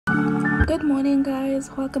Good morning guys,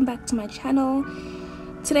 welcome back to my channel.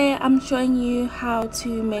 Today I'm showing you how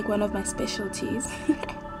to make one of my specialties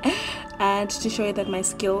and to show you that my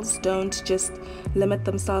skills don't just limit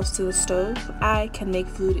themselves to the stove. I can make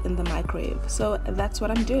food in the microwave, so that's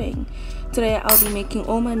what I'm doing. Today I'll be making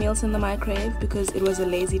all my meals in the microwave because it was a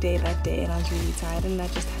lazy day that day and I was really tired and I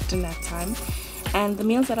just didn't have time. And the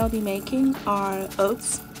meals that I'll be making are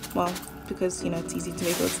oats, well, because you know it's easy to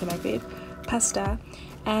make oats in the microwave, pasta,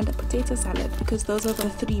 and a potato salad, because those are the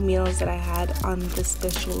three meals that I had on this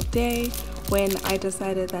special day when I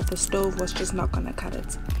decided that the stove was just not gonna cut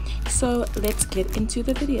it. So let's get into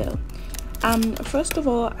the video. First of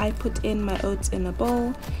all, I put in my oats in a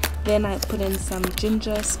bowl. Then I put in some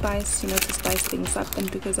ginger spice, to spice things up,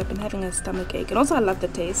 and because I've been having a stomach ache and also I love the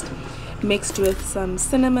taste, mixed with some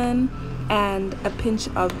cinnamon and a pinch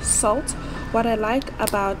of salt. What I like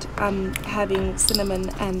about having cinnamon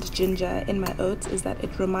and ginger in my oats is that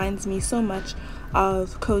it reminds me so much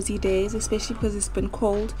of cozy days, especially because it's been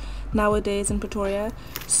cold nowadays in Pretoria.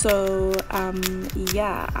 So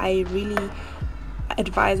yeah, I really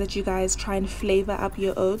advise that you guys try and flavor up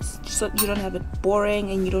your oats so you don't have it boring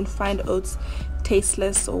and you don't find oats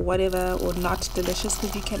tasteless or whatever, or not delicious,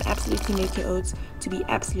 because you can absolutely make your oats to be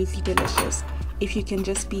absolutely delicious if you can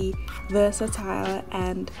just be versatile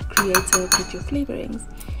and creative with your flavorings.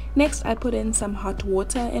 Next, I put in some hot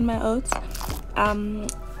water in my oats.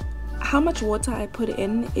 How much water I put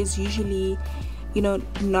in is usually,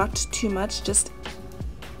 not too much, just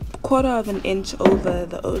quarter of an inch over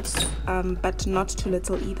the oats, but not too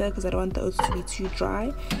little either, because I don't want the oats to be too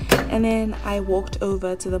dry. And then I walked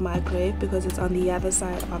over to the microwave because it's on the other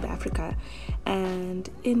side of Africa, and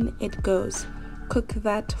in it goes. Cook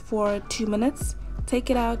that for 2 minutes, take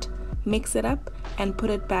it out, mix it up, and put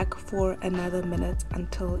it back for another minute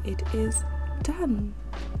until it is done.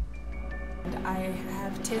 I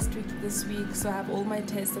have test week this week, so I have all my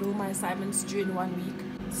tests and all my assignments due in 1 week.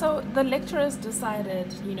 So the lecturers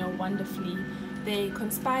decided, wonderfully, they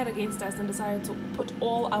conspired against us and decided to put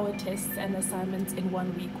all our tests and assignments in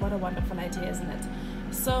 1 week. What a wonderful idea, isn't it?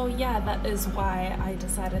 So yeah, that is why I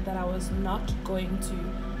decided that I was not going to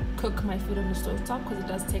cook my food on the stove top, because it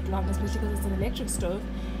does take long, especially because it's an electric stove,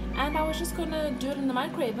 and I was just gonna do it in the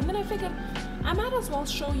microwave. And then I figured I might as well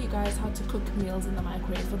show you guys how to cook meals in the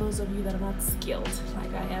microwave for those of you that are not skilled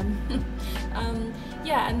like I am.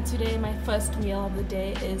 Yeah, and today my first meal of the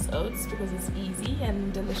day is oats, because it's easy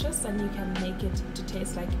and delicious and you can make it to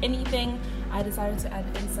taste like anything. I decided to add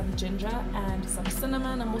in some ginger and some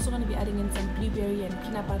cinnamon. I'm also going to be adding in some blueberry and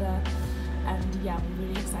peanut butter, and yeah, I'm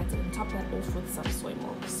really excited, and top that off with some soy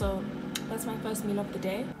milk. So that's my first meal of the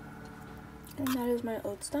day, and that is my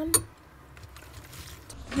oats done.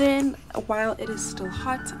 Then while it is still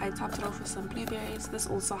hot, I topped it off with some blueberries. This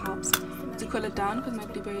also helps to cool it down because my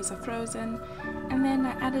blueberries are frozen. And then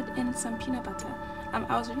I added in some peanut butter.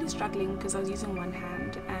 I was really struggling because I was using one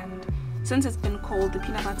hand, and since it's been cold, the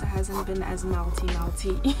peanut butter hasn't been as melty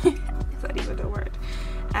is that even a word,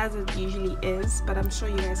 as it usually is, but I'm sure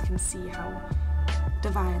you guys can see how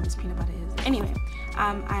divine this peanut butter is. Anyway,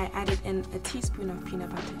 I added in a teaspoon of peanut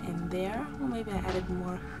butter in there, or maybe I added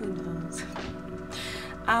more, who knows.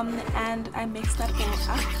 And I mixed that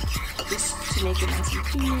all up just to make it nice and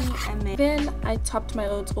creamy, and then I topped my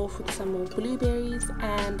oats off with some more blueberries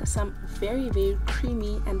and some very, very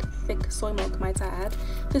creamy and thick soy milk, might I add.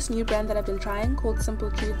 This new brand that I've been trying called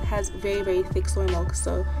Simple Truth has very, very thick soy milk,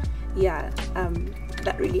 so yeah,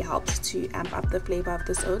 that really helps to amp up the flavor of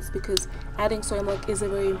this oats, because adding soy milk is a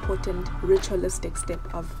very important ritualistic step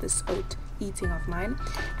of this oat eating of mine.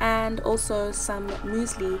 And also some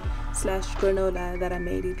muesli / granola that I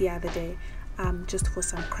made the other day, just for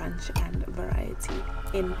some crunch and variety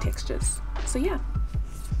in textures. So yeah.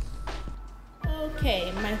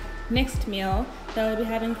 Okay, my next meal that I'll be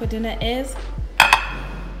having for dinner is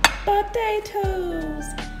potatoes.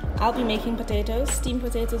 I'll be making potatoes, steamed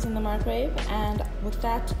potatoes in the microwave, and with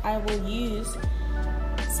that I will use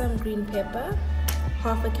some green pepper,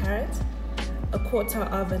 half a carrot, a quarter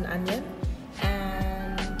of an onion,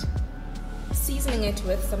 and seasoning it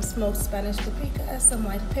with some smoked Spanish paprika, some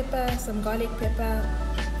white pepper, some garlic pepper,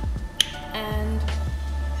 and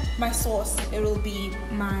my sauce. It will be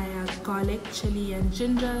my garlic, chili and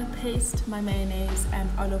ginger paste, my mayonnaise and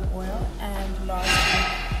olive oil, and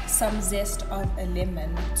lastly some zest of a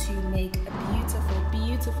lemon to make a beautiful,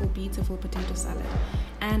 beautiful, beautiful potato salad.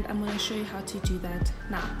 And I'm going to show you how to do that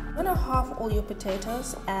now. I'm going to halve all your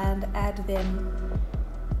potatoes and add them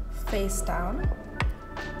face down.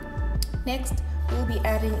 Next, we'll be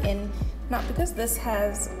adding in, now because this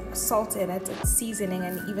has salt in it, it's seasoning,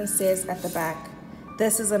 and it even says at the back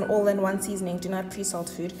this is an all-in-one seasoning. Do not pre-salt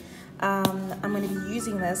food. I'm going to be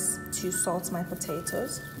using this to salt my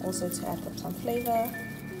potatoes, also to add up some flavor.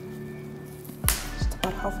 Just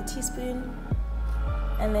about half a teaspoon.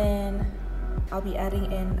 And then I'll be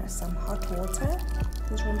adding in some hot water,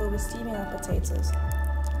 because remember we're steaming our potatoes.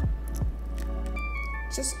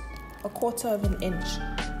 Just a quarter of an inch.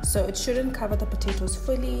 So it shouldn't cover the potatoes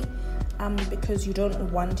fully, because you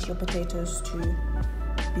don't want your potatoes to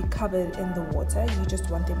be covered in the water. You just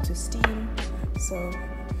want them to steam. So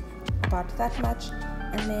about that much,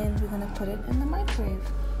 and then we're gonna put it in the microwave.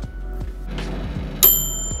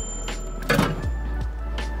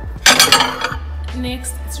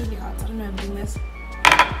 Next, it's really hot, I don't know I'm doing this.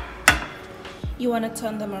 You want to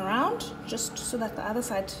turn them around just so that the other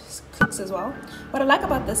side cooks as well. What I like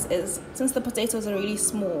about this is, since the potatoes are really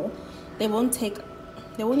small, they won't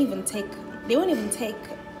even take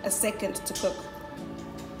a second to cook.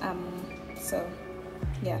 So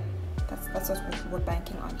yeah, that's what we're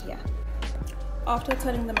banking on here. After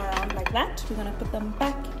turning them around like that, we're gonna put them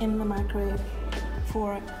back in the microwave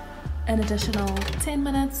for an additional 10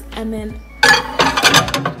 minutes, and then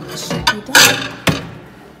it should be done.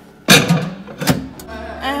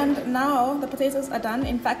 And now the potatoes are done.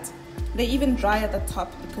 In fact, they even dry at the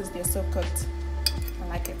top because they're so cooked. I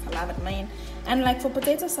like it, I love it, man. And like for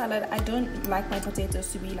potato salad, I don't like my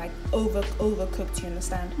potatoes to be like overcooked, you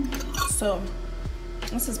understand? So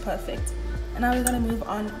this is perfect. And now we're gonna move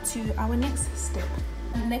on to our next step.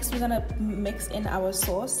 And next we're gonna mix in our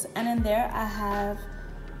sauce, and in there I have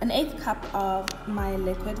an 1/8 cup of my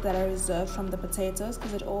liquid that I reserved from the potatoes,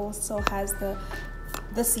 because it also has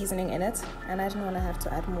the seasoning in it, and I didn't want to have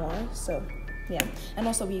to add more. So yeah, and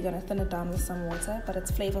also we're gonna thin it down with some water, but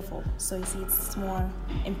it's flavorful, so you see it's more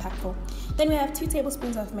impactful. Then we have 2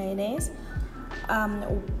 tablespoons of mayonnaise,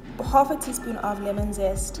 half a teaspoon of lemon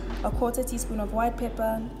zest, a 1/4 teaspoon of white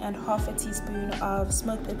pepper, and half a teaspoon of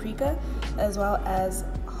smoked paprika, as well as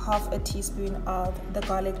half a teaspoon of the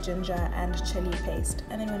garlic, ginger, and chili paste.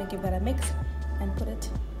 And then we're gonna give that a mix and put it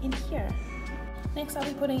in here. Next, I'll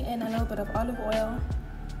be putting in a little bit of olive oil,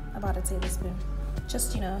 about a tablespoon,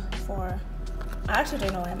 just, you know, for, I actually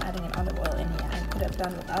don't know why I'm adding an olive oil in here. I could have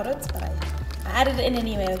done without it, but I added it in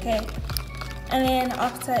anyway, okay? And then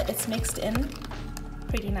after it's mixed in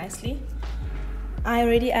pretty nicely, I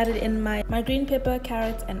already added in my green pepper,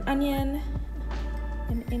 carrot, and onion,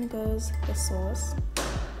 and in goes the sauce.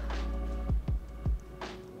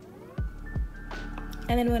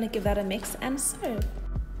 And then we're gonna give that a mix and serve.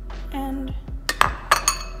 And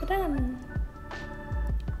we're done.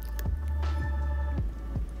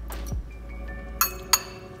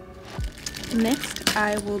 Next,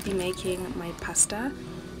 I will be making my pasta,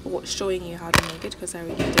 or showing you how to make it, because I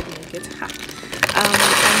already did make it. And the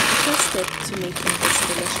first step to making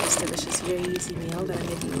this delicious, very easy meal that I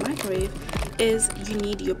made in the microwave is you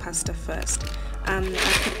need your pasta first. I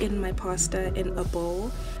put in my pasta in a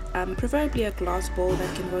bowl, preferably a glass bowl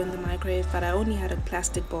that can go in the microwave, but I only had a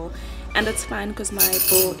plastic bowl, and it's fine because my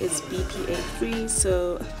bowl is BPA free.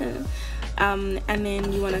 So and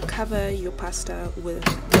then you want to cover your pasta with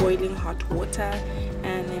boiling hot water,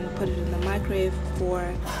 and then put it in the microwave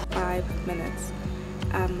for 5 minutes.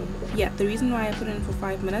 Yeah, the reason why I put it in for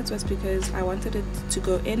 5 minutes was because I wanted it to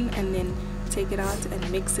go in and then take it out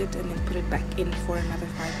and mix it and then put it back in for another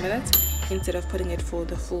 5 minutes, instead of putting it for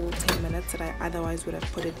the full 10 minutes that I otherwise would have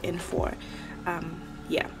put it in for.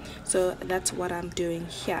 Yeah, so that's what I'm doing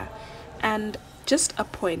here. And just a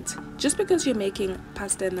point, just because you're making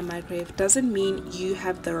pasta in the microwave doesn't mean you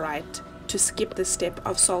have the right to skip the step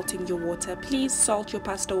of salting your water. Please salt your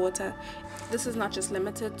pasta water. This is not just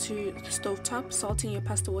limited to stovetop. Salting your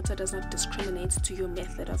pasta water does not discriminate to your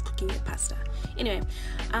method of cooking your pasta. Anyway,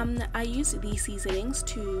 I use these seasonings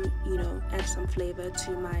to, you know, add some flavor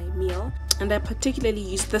to my meal, and I particularly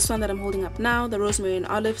use this one that I'm holding up now, the rosemary and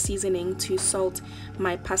olive seasoning, to salt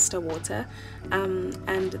my pasta water,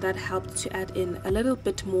 and that helped to add in a little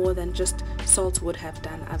bit more than just salt would have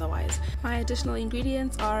done otherwise. My additional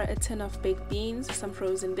ingredients are a tin of baked beans, some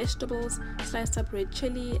frozen vegetables, sliced up red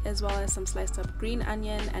chili, as well as some sliced up green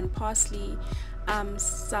onion and parsley,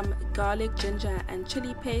 some garlic, ginger, and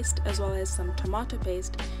chili paste, as well as some tomato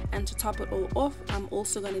paste. And to top it all off, I'm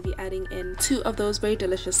also going to be adding in 2 of those very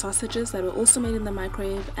delicious sausages that were also made in the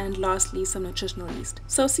microwave, and lastly some nutritional yeast.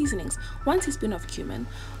 So seasonings: 1 teaspoon of cumin,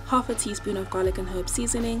 half a teaspoon of garlic and herb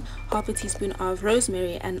seasoning, half a teaspoon of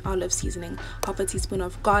rosemary and olive seasoning, half a teaspoon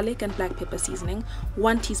of garlic and black pepper seasoning,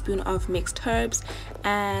 1 teaspoon of mixed herbs,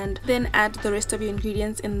 and then add the rest of your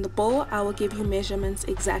ingredients in the bowl. I will give you measurements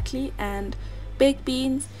exactly, and baked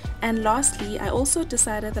beans. And lastly, I also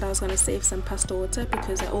decided that I was going to save some pasta water,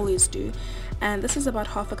 because I always do. And this is about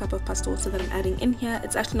half a cup of pasta water that I'm adding in here.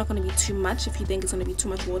 It's actually not going to be too much. If you think it's going to be too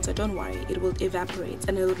much water, don't worry, it will evaporate,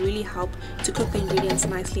 and it will really help to cook the ingredients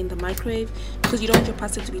nicely in the microwave, because you don't want your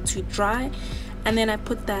pasta to be too dry. And then I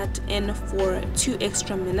put that in for 2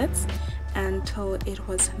 extra minutes until it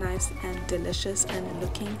was nice and delicious and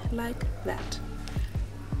looking like that.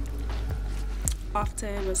 After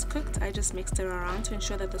it was cooked, I just mixed it around to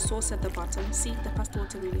ensure that the sauce at the bottom, see, the pasta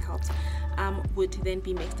water really helps, would then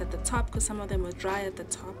be mixed at the top, because some of them were dry at the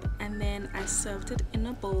top. And then I served it in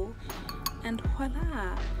a bowl, and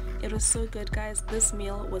voila, it was so good, guys. This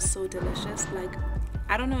meal was so delicious. Like,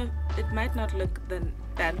 I don't know, it might not look the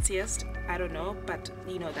fanciest, I don't know, but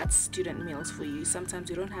you know, that's student meals for you. Sometimes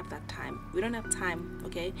you don't have that time. We don't have time,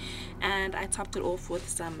 okay? And I topped it off with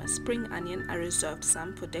some spring onion. I reserved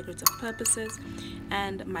some for decorative purposes,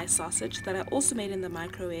 and my sausage that I also made in the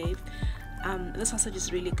microwave. The sausage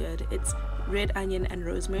is really good. It's red onion and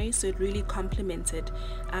rosemary, so it really complemented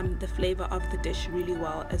the flavor of the dish really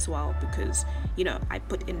well as well, because you know, I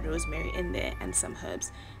put in rosemary in there and some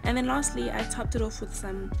herbs. And then lastly, I topped it off with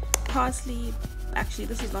some parsley. Actually,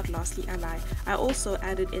 this is not lastly, I lie. I also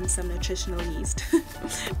added in some nutritional yeast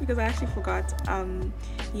because I actually forgot.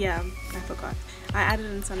 Yeah, I forgot. I added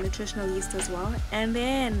in some nutritional yeast as well. And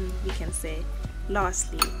then we can say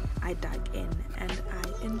lastly, I dug in and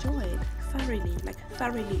I enjoyed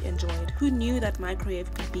thoroughly enjoyed. Who knew that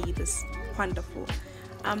microwave could be this wonderful?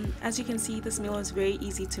 As you can see, this meal was very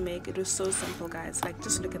easy to make. It was so simple, guys. Like,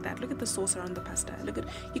 just look at that. Look at the sauce around the pasta.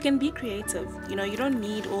 You can be creative. You know, you don't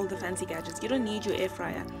need all the fancy gadgets. You don't need your air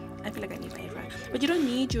fryer. I feel like I need my air fryer, but you don't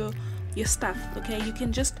need your stuff. Okay, you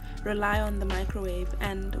can just rely on the microwave.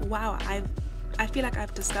 And wow, I feel like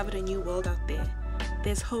I've discovered a new world out there.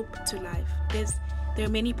 There's hope to life. There are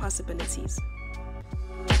many possibilities.